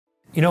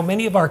You know,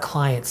 many of our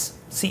clients,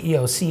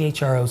 CEOs,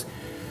 CHROs,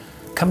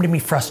 come to me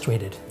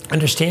frustrated.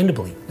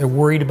 Understandably, they're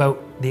worried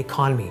about the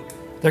economy.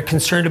 They're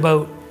concerned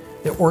about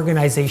their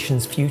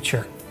organization's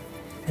future.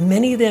 And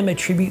many of them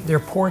attribute their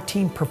poor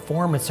team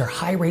performance or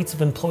high rates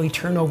of employee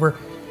turnover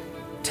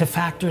to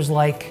factors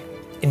like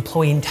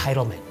employee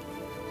entitlement.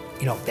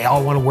 You know, they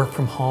all want to work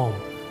from home.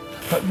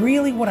 But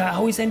really what I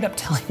always end up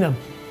telling them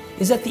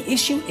is that the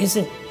issue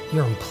isn't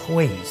your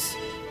employees,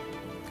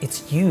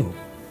 it's you.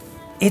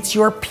 It's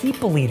your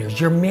people leaders,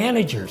 your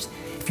managers.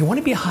 If you want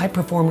to be a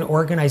high-performing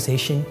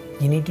organization,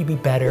 you need to be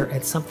better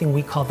at something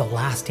we call the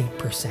last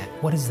 8%.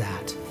 What is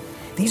that?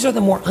 These are the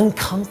more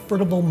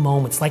uncomfortable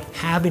moments, like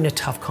having a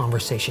tough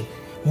conversation,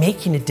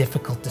 making a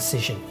difficult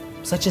decision,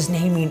 such as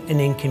naming an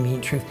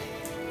inconvenient truth,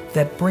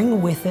 that bring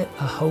with it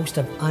a host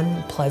of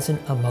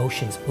unpleasant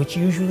emotions, which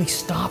usually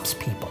stops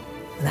people.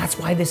 And that's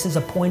why this is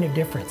a point of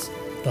difference.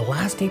 The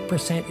last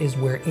 8% is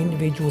where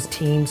individuals,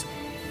 teams,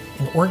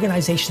 and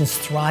organizations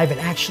thrive and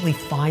actually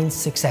find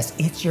success.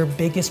 It's your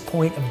biggest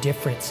point of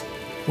difference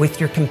with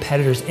your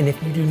competitors. And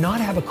if you do not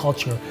have a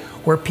culture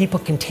where people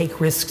can take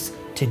risks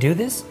to do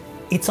this,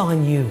 it's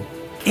on you.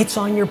 It's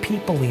on your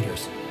people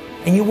leaders.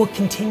 And you will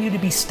continue to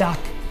be stuck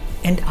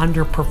and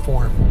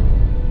underperform.